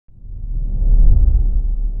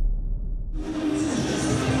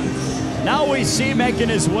we see making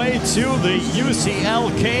his way to the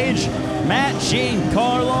UCL cage, Matt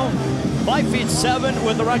Giancarlo, 5'7"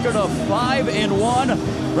 with a record of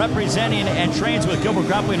 5-1, representing and trains with Gilbert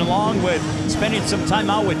Grappling, along with spending some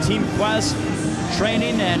time out with Team Quest,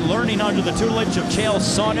 training and learning under the tutelage of Chael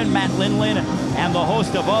Sonnen, Matt Lindland, and the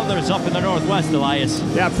host of others up in the Northwest, Elias.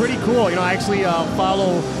 Yeah, pretty cool. You know, I actually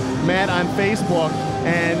follow Matt on Facebook,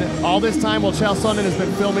 and all this time while Chael Sonnen has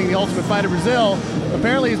been filming The Ultimate Fighter Brazil,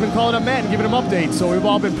 apparently he's been calling up Matt and giving him updates. So we've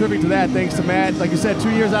all been privy to that thanks to Matt. Like you said, 2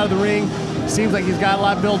 years out of the ring. Seems like he's got a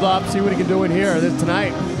lot built up. See what he can do in here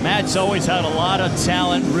tonight. Matt's always had a lot of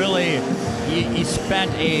talent. Really, he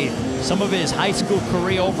spent some of his high school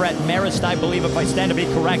career over at Marist, I believe, if I stand to be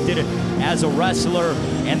corrected, as a wrestler,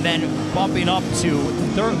 and then bumping up to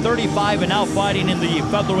 35 and now fighting in the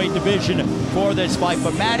featherweight division for this fight.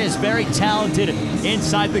 But Matt is very talented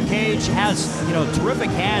inside the cage, has, you know, terrific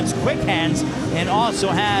hands, quick hands, and also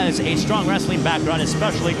has a strong wrestling background,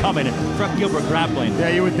 especially coming from Gilbert Grappling. Yeah,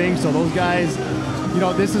 you would think so. Those guys, you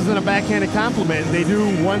know, this isn't a backhanded compliment. They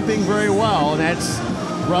do one thing very well, and that's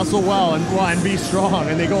wrestle well and be strong,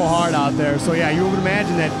 and they go hard out there. So yeah, you would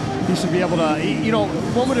imagine that he should be able to, you know,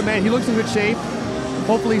 one would imagine he looks in good shape.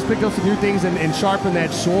 Hopefully he's picked up some new things and sharpened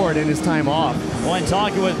that sword in his time off. When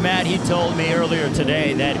talking with Matt, he told me earlier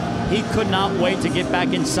today that he could not wait to get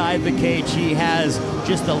back inside the cage. He has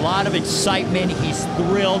just a lot of excitement. He's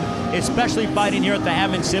thrilled, especially fighting here at the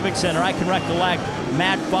Hammond Civic Center. I can recollect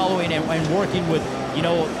Matt following and working with, you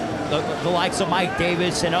know, the likes of Mike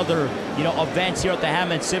Davis and other, you know, events here at the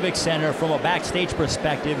Hammond Civic Center from a backstage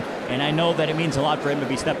perspective, and I know that it means a lot for him to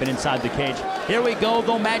be stepping inside the cage. Here we go,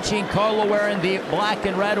 though. Matt Giancarlo wearing the black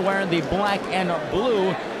and red, wearing the black and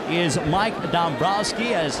blue is Mike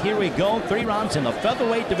Dombrowski, as here we go, 3 rounds in the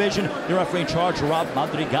featherweight division. Your referee in charge, Rob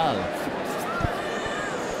Madrigal.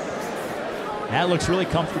 That looks really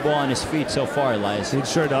comfortable on his feet so far, Elias. It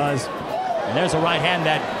sure does. And there's a right hand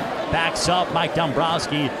that backs up Mike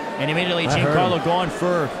Dombrowski, and immediately Giancarlo going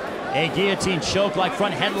for a guillotine choke, like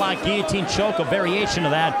front headlock guillotine choke, a variation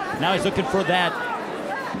of that. Now he's looking for that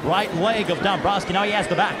right leg of Dombrowski. Now he has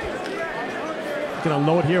the back. He's gonna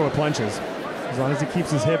load here with punches, as long as he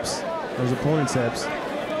keeps his hips, or his opponent's hips.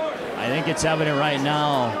 I think it's evident right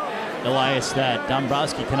now, Elias, that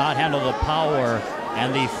Dombrowski cannot handle the power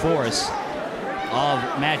and the force of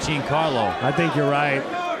Matt Giancarlo. I think you're right.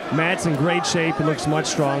 Matt's in great shape. He looks much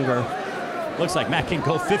stronger. Looks like Matt can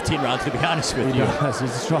go 15 rounds, to be honest with he you. Does.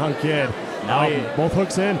 He's a strong kid. Now both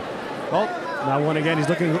hooks in. Oh, now one again. He's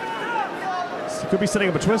looking. He could be setting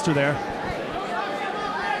up a twister there.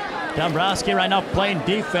 Dombrowski right now playing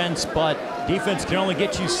defense, but defense can only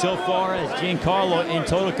get you so far, as Giancarlo in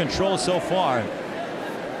total control so far.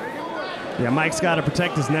 Yeah, Mike's got to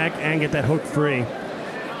protect his neck and get that hook free.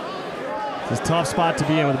 It's a tough spot to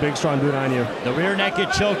be in with a big, strong dude on you. The rear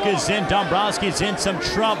naked choke is in. Dombrowski's in some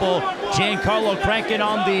trouble. Giancarlo cranking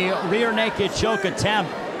on the rear naked choke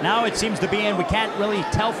attempt. Now it seems to be in. We can't really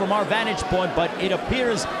tell from our vantage point, but it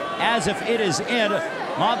appears as if it is in.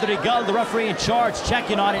 Madrigal, the referee in charge,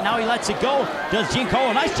 checking on it. Now he lets it go. Does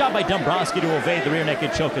Giancarlo? Nice job by Dombrowski to evade the rear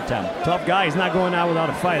naked choke attempt. Tough guy. He's not going out without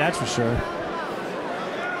a fight, that's for sure.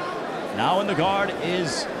 Now in the guard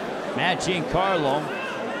is Matt Giancarlo.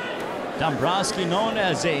 Dombrowski, known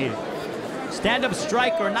as a stand-up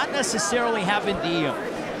striker, not necessarily having the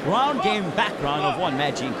ground game background of one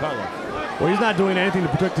Matt Giancarlo. Well, he's not doing anything to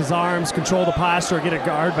protect his arms, control the posture, get a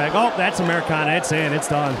guard back. Oh, that's Americana. It's in. It's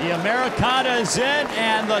done. The Americana is in,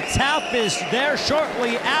 and the tap is there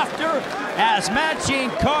shortly after, as Matt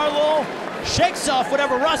Giancarlo shakes off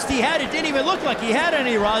whatever rust he had. It didn't even look like he had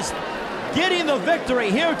any rust. Getting the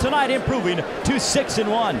victory here tonight, improving to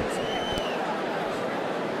 6-1.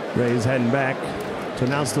 Ray's heading back to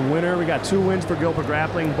announce the winner. We got 2 wins for Gilbert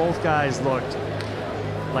Grappling. Both guys looked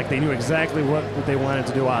like they knew exactly what they wanted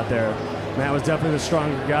to do out there. Matt was definitely the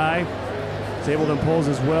stronger guy. Was able to impose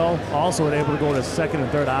his will. Also was able to go to second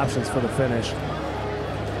and third options for the finish.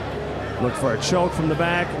 Looked for a choke from the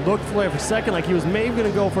back. Looked for a second like he was maybe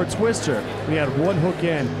going to go for a twister. He had one hook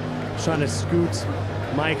in, trying to scoot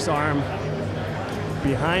Mike's arm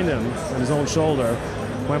behind him on his own shoulder.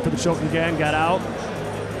 Went for the choke again, got out.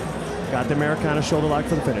 Got the Americana shoulder lock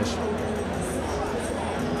for the finish.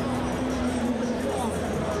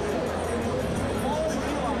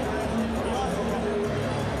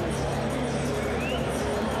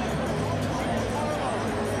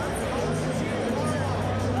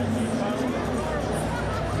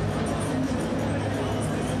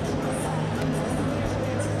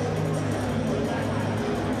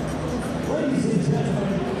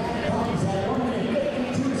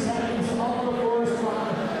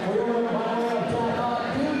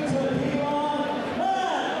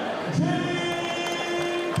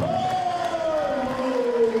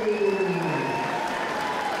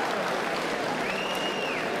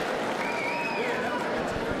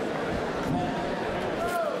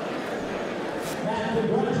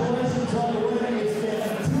 Please call the winner.